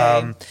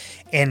 Okay.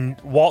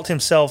 And Walt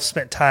himself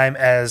spent time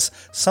as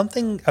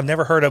something I've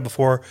never heard of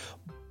before,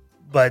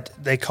 but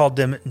they called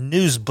them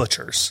news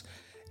butchers.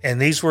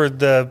 And these were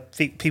the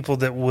people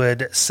that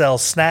would sell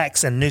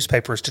snacks and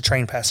newspapers to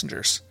train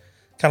passengers.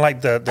 Kind of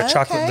like the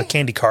chocolate, the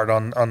candy cart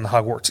on the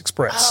Hogwarts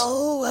Express.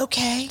 Oh,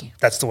 okay.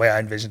 That's the way I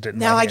envisioned it. In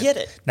Now my I head. get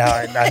it. Now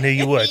I knew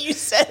you would. You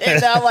said it,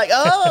 and I'm like,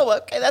 oh,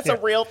 okay, that's a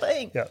real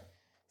thing. Yeah.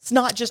 It's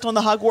not just on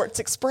the Hogwarts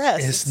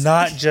Express. It's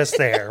not just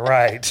there,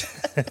 right?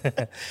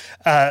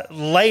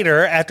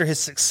 Later, after his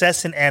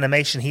success in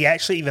animation, he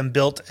actually even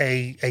built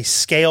a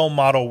scale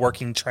model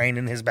working train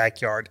in his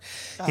backyard.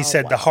 He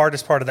said the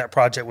hardest part of that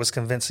project was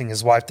convincing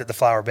his wife that the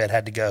flower bed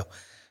had to go.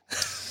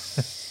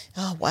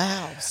 Oh,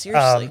 wow.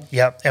 Seriously.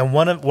 Yep. And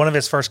one of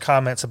his first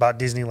comments about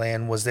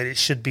Disneyland was that it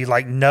should be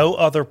like no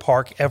other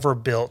park ever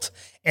built,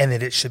 and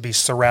that it should be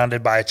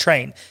surrounded by a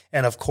train.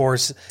 And of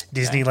course,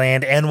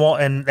 Disneyland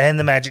and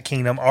the Magic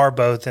Kingdom are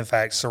both, in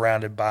fact,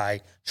 surrounded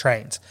by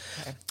trains.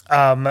 Okay.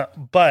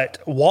 But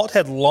Walt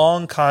had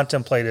long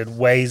contemplated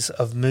ways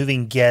of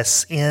moving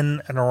guests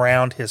in and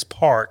around his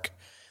park,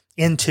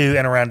 into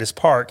and around his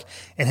park,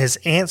 and his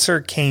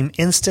answer came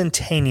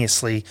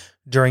instantaneously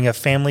during a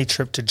family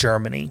trip to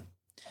Germany.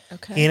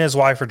 Okay. He and his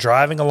wife were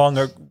driving along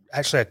a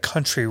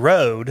country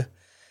road,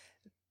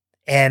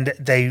 and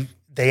they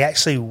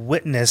actually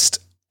witnessed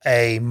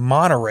a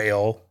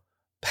monorail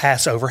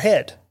pass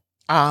overhead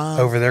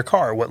over their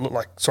car. What looked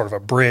like sort of a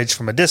bridge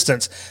from a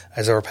distance.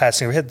 As they were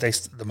passing overhead,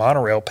 the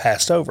monorail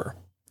passed over.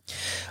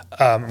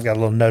 I've got a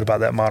little note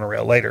about that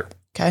monorail later.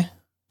 Okay.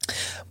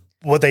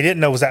 What they didn't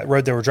know was that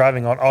road they were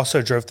driving on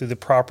also drove through the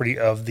property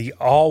of the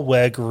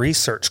Allweg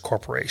Research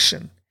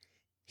Corporation.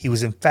 He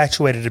was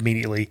infatuated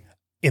immediately.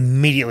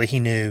 Immediately he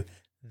knew,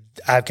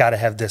 I've got to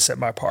have this at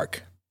my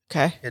park.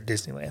 Okay. At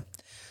Disneyland.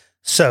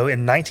 So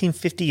in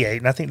 1958,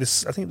 and I think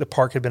the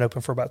park had been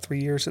open for about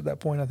 3 years at that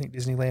point. I think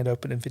Disneyland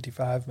opened in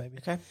 55, maybe.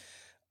 Okay.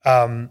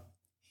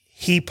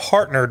 He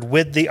partnered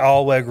with the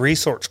Allweg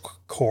Research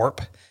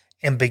Corp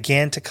and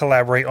began to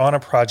collaborate on a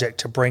project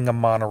to bring a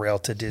monorail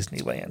to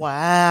Disneyland.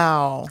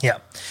 Wow. Yeah.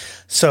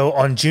 So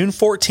on June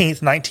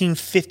 14th,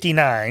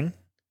 1959,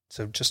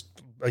 so just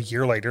a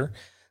year later,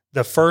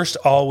 the first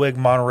Allweg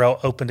monorail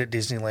opened at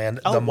Disneyland.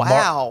 Oh,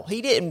 wow.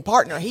 He didn't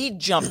partner. He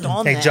jumped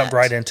on that. He jumped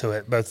right into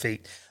it, both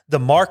feet. The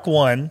Mark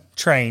I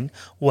train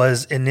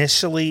was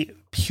initially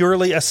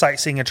purely a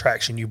sightseeing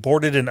attraction. You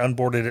boarded and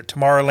unboarded at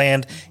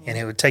Tomorrowland, and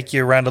it would take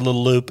you around a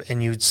little loop,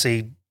 and you'd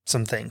see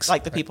some things.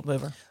 Like the People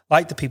Mover.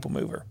 Like the People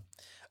Mover.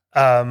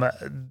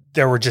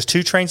 There were just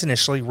 2 trains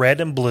initially, red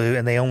and blue,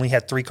 and they only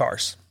had 3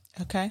 cars.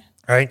 Okay.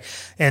 All right.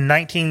 In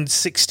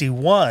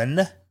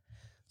 1961...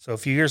 So a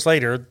few years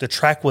later, the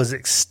track was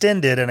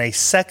extended and a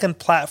second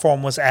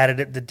platform was added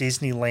at the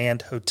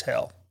Disneyland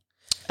Hotel.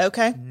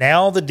 Okay.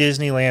 Now the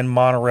Disneyland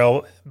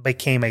monorail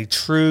became a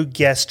true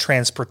guest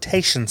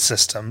transportation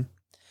system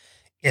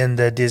in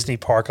the Disney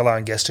park,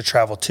 allowing guests to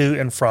travel to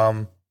and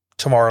from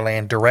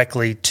Tomorrowland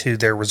directly to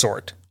their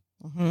resort,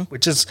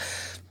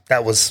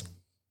 that was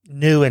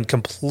new and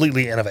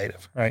completely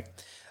innovative, right?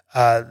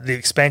 The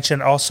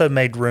expansion also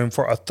made room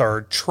for a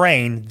third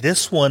train.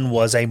 This one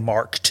was a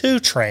Mark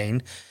II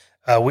train,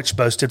 which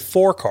boasted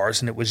 4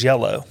 cars, and it was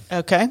yellow.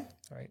 Okay.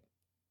 Right.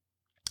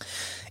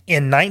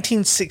 In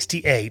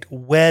 1968,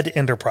 WED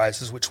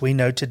Enterprises, which we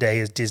know today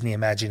as Disney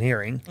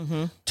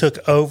Imagineering,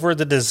 took over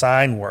the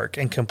design work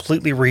and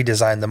completely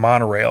redesigned the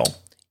monorail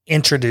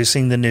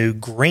introducing the new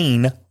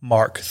green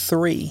Mark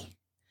III.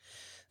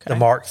 The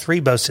Mark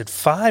III boasted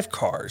 5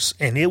 cars,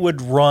 and it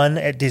would run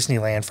at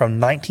Disneyland from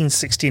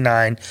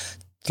 1969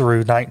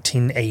 through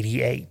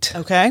 1988.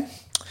 Okay.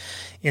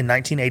 In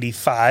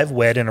 1985,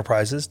 WED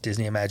Enterprises,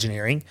 Disney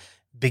Imagineering,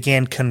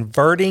 began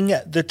converting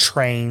the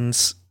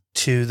trains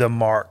to the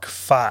Mark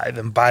V.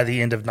 And by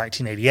the end of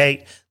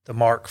 1988, the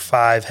Mark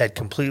V had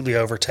completely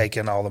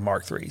overtaken all the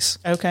Mark IIIs.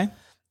 Okay.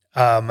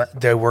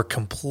 They were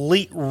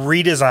complete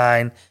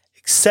redesign,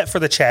 except for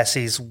the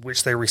chassis,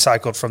 which they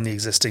recycled from the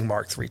existing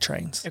Mark III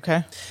trains.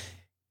 Okay.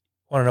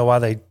 Want to know why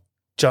they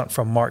jumped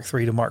from Mark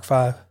III to Mark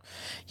V?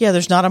 Yeah,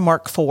 there's not a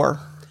Mark IV.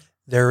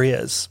 There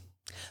is.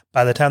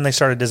 By the time they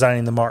started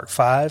designing the Mark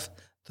V,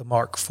 the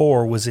Mark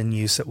IV was in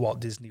use at Walt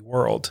Disney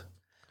World,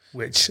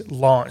 which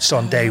launched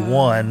on day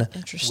one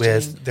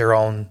with their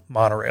own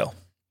monorail.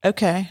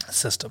 Okay.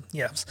 System.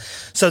 Yes.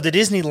 So the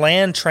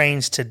Disneyland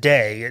trains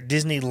today, at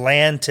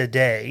Disneyland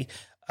today,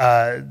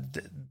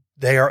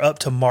 they are up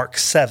to Mark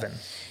 7.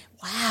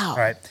 Wow.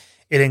 Right.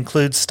 It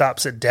includes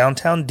stops at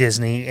Downtown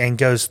Disney and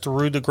goes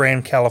through the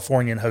Grand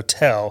Californian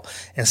Hotel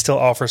and still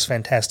offers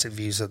fantastic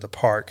views of the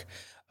park.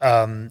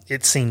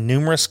 It's seen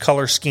numerous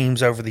color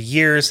schemes over the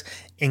years,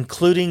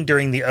 including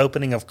during the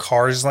opening of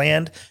Cars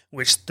Land,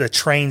 which the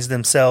trains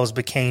themselves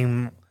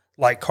became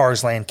like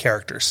Cars Land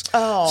characters.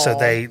 Oh. So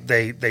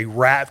they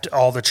wrapped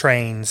all the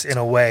trains in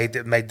a way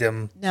that made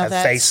them have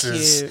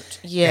faces. Cute.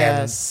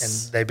 Yes.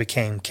 And they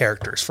became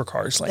characters for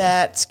Cars Land.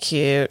 That's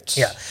cute.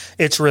 Yeah.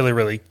 It's really,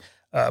 really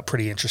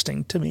pretty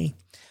interesting to me.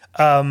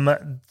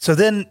 So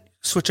then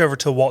switch over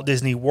to Walt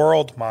Disney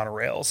World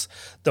monorails.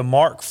 The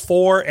Mark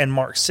IV and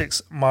Mark VI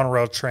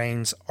monorail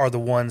trains are the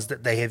ones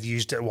that they have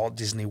used at Walt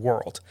Disney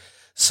World.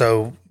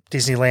 So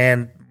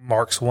Disneyland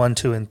Marks 1,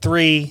 2, and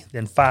 3,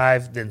 then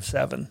 5, then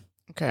 7.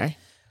 Okay.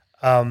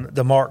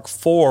 The Mark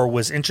IV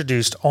was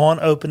introduced on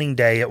opening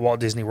day at Walt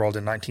Disney World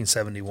in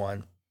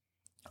 1971.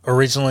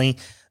 Originally,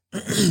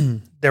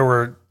 there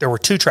were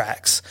 2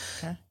 tracks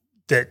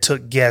that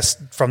took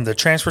guests from the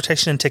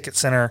Transportation and Ticket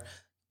Center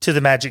to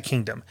the Magic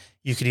Kingdom.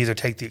 You could either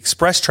take the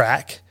express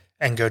track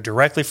and go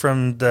directly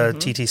from the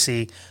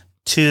TTC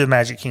to the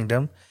Magic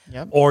Kingdom,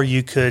 or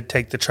you could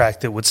take the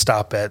track that would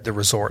stop at the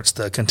resorts,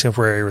 the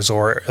Contemporary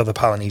Resort or the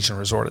Polynesian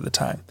Resort at the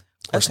time.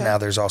 Of course, now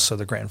there's also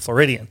the Grand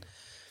Floridian,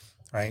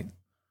 right?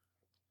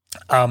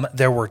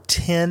 There were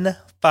 10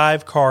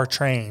 5-car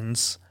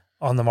trains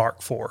on the Mark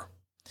IV.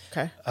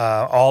 Okay.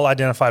 All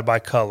identified by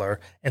color,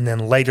 and then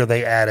later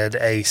they added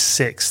a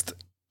 6th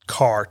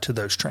car to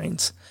those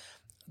trains.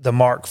 The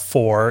Mark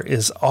IV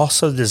is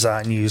also the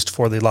design used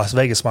for the Las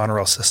Vegas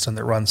monorail system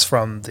that runs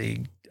from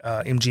the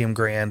MGM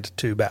Grand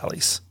to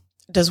Bally's.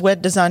 Does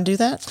WED Design do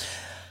that?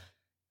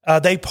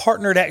 They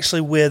partnered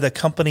actually with a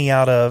company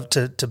out of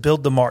to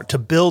build the Mark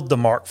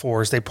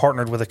IVs. They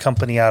partnered with a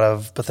company out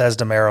of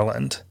Bethesda,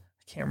 Maryland.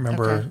 I can't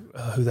remember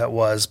who that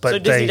was, but so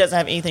Disney doesn't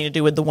have anything to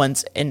do with the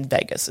ones in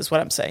Vegas, is what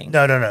I'm saying.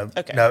 No.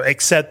 Okay. No,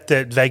 except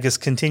that Vegas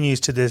continues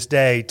to this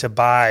day to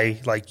buy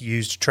like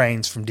used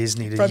trains from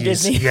Disney to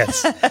use. Disney.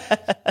 Yes,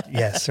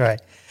 yes,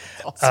 right.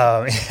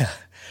 Awesome.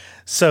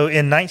 So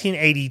in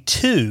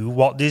 1982,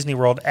 Walt Disney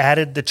World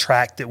added the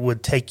track that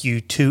would take you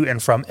to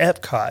and from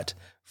Epcot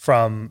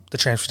from the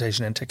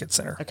Transportation and Ticket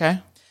Center. Okay.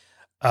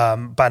 By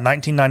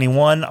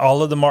 1991,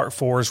 all of the Mark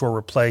IVs were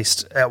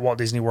replaced at Walt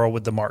Disney World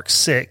with the Mark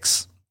VI,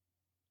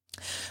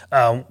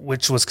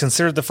 which was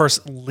considered the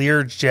first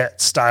Learjet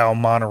style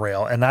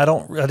monorail. And I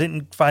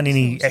didn't find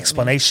any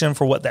explanation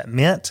for what that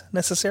meant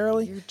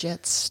necessarily.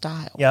 Learjet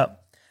style. Yep.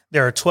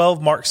 There are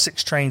 12 Mark VI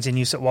trains in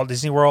use at Walt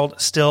Disney World,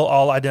 still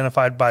all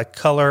identified by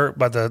color,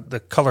 by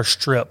the color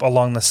strip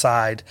along the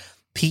side.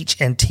 Peach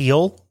and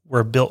teal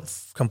were built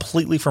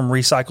completely from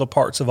recycled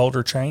parts of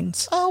older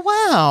trains. Oh,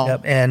 wow.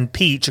 Yep. And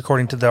peach,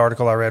 according to the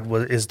article I read,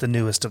 is the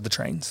newest of the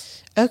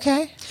trains.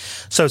 Okay.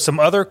 So some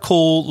other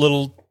cool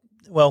little,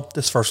 well,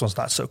 this first one's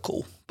not so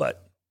cool,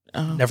 but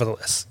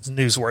nevertheless, it's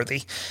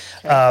newsworthy.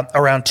 Okay.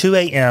 Around 2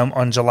 a.m.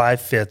 on July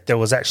 5th, there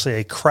was actually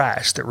a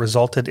crash that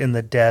resulted in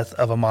the death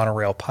of a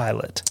monorail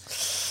pilot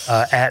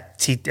at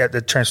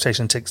the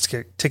Transportation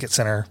Ticket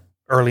Center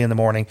early in the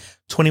morning.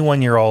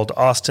 21-year-old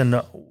Austin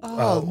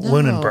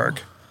Lunenberg.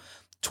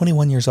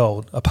 21 years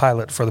old, a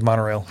pilot for the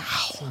monorail.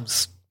 Wow.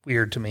 It's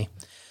weird to me.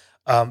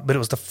 But it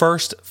was the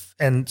first,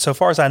 and so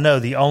far as I know,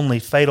 the only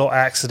fatal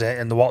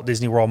accident in the Walt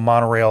Disney World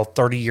monorail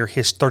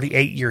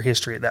 38-year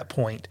history at that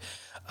point.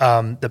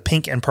 The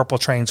pink and purple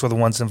trains were the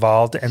ones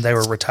involved, and they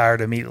were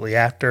retired immediately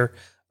after.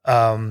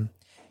 And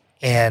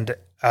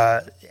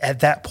at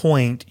that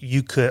point,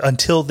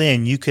 until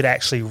then, you could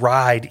actually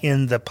ride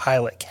in the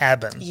pilot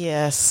cabin.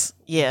 Yes,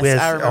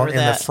 I remember that.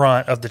 In the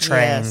front of the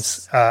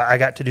trains. Yes. I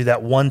got to do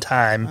that one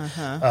time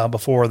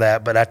before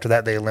that, but after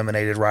that, they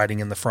eliminated riding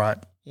in the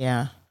front.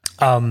 Yeah.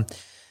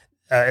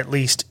 At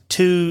least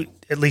two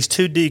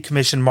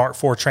decommissioned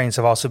Mark IV trains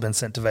have also been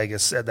sent to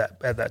Vegas at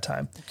that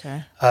time.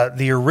 Okay.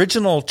 The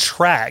original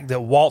track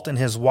that Walt and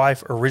his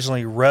wife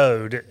originally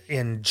rode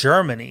in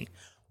Germany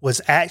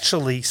was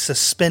actually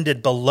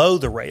suspended below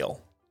the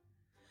rail.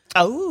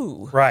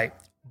 Oh. Right.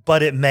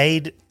 but it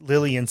made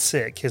Lillian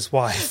sick, his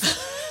wife.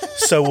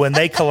 So when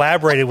they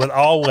collaborated with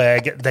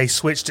Allweg, they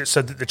switched it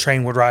so that the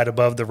train would ride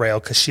above the rail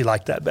because she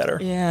liked that better.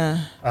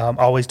 Yeah.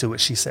 Always do what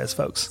she says,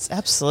 folks.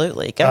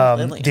 Absolutely. Go,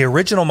 Lillian. The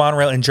original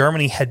monorail in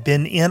Germany had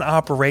been in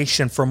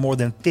operation for more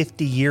than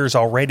 50 years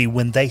already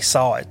when they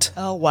saw it.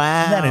 Oh,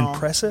 wow. Isn't that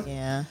impressive?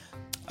 Yeah.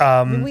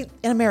 I mean,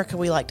 in America,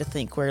 we like to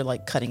think we're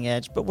like cutting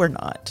edge, but we're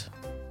not.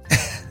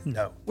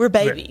 No. We're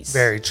babies.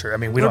 Very true. I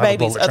mean, we We're don't have a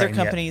babies. bullet Other train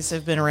yet. companies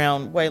have been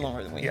around way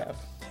longer than we have.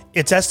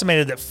 It's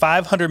estimated that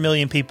 500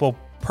 million people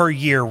per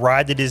year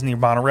ride the Disney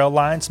monorail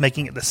lines,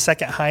 making it the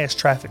second highest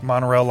traffic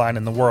monorail line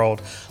in the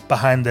world,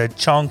 behind the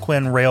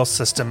Chongqing rail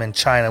system in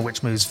China,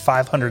 which moves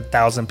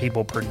 500,000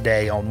 people per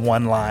day on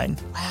one line.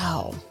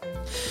 Wow.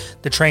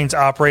 The trains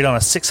operate on a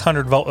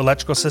 600-volt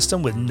electrical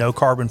system with no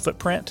carbon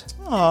footprint,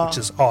 which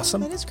is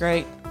awesome. That is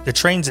great. The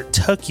trains at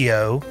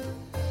Tokyo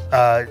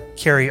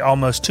carry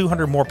almost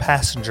 200 more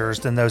passengers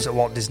than those at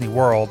Walt Disney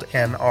World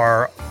and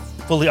are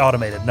fully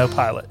automated, no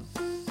pilot.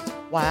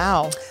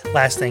 Wow.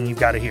 Last thing you've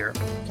got to hear.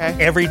 Okay.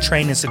 Every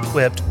train is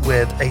equipped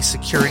with a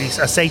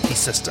safety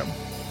system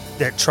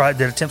that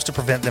attempts to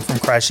prevent them from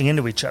crashing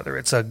into each other.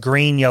 It's a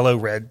green, yellow,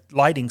 red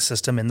lighting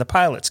system in the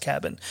pilot's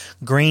cabin.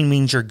 Green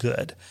means you're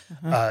good.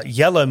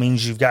 Yellow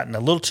means you've gotten a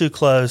little too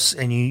close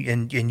and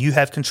you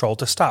have control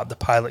to stop. The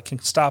pilot can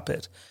stop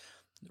it.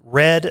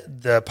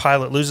 Red, the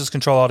pilot loses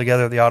control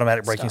altogether. The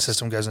automatic braking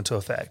system goes into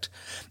effect.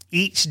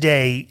 Each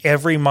day,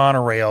 every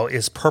monorail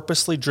is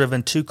purposely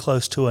driven too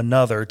close to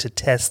another to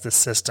test the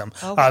system.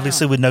 Oh, wow.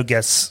 Obviously, with no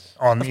guests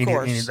on any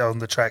on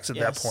the tracks at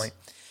that Yes. point.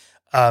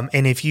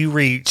 And if you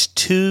reach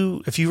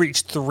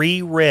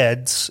 3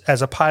 reds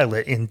as a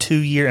pilot in a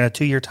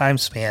 2-year time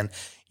span,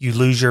 you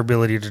lose your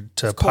ability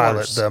to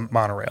pilot the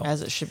monorail.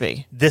 As it should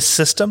be. This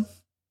system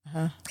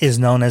is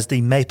known as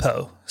the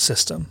MAPO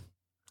system.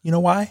 You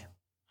know why?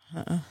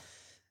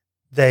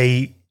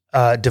 They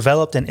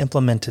developed and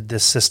implemented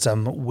this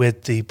system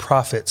with the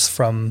profits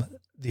from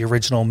the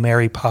original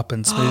Mary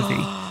Poppins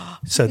movie.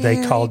 So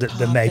they called it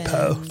the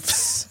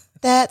MAPO.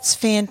 That's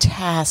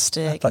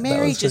fantastic. that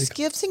Mary was just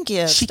pretty gives and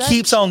gives. She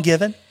keeps on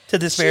giving to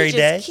this very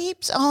day. She just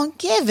keeps on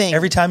giving.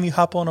 Every time you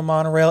hop on a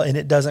monorail and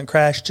it doesn't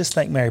crash, just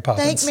thank Mary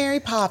Poppins. Thank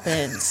Mary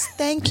Poppins.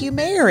 Thank you,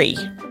 Mary.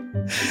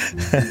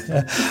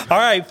 All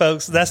right,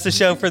 folks, that's the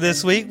show for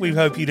this week. We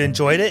hope you'd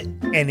enjoyed it.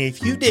 And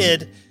if you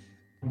did,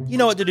 you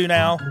know what to do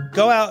now.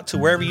 Go out to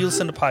wherever you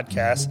listen to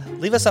podcasts.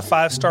 Leave us a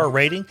 5-star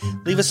rating.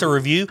 Leave us a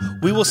review.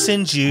 We will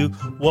send you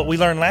what we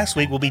learned last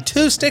week will be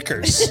 2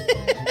 stickers.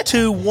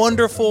 2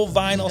 wonderful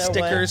vinyl You know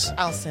stickers. what?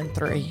 I'll send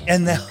 3.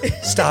 And now,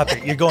 stop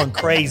it. You're going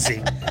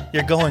crazy.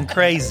 You're going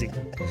crazy.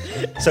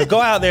 So go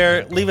out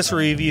there, leave us a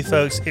review,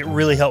 folks. It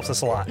really helps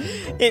us a lot.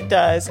 It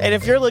does. And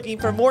if you're looking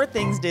for more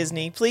things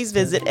Disney, please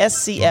visit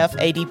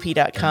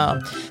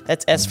scfadp.com.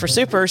 That's S for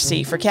Super,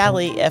 C for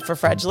Cali, F for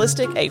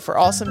Fragilistic, A for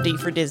Awesome, D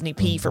for Disney,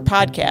 P for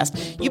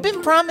Podcast. You've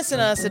been promising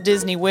us a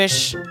Disney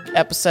Wish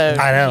episode.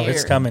 I know here.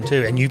 it's coming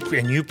too, and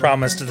you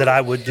promised that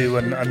I would do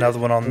another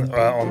one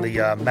on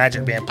the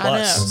Magic Band Plus. I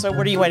know. So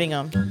what are you waiting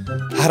on?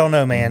 I don't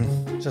know,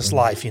 man. Just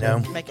life, you know.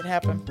 Make it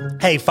happen.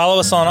 Hey, follow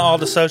us on all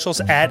the socials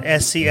at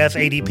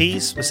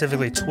SCFADP,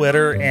 specifically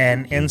Twitter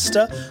and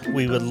Insta.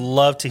 We would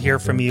love to hear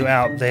from you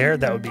out there.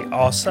 That would be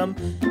awesome.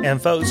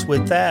 And folks,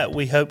 with that,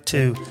 we hope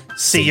to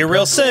see you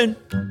real soon.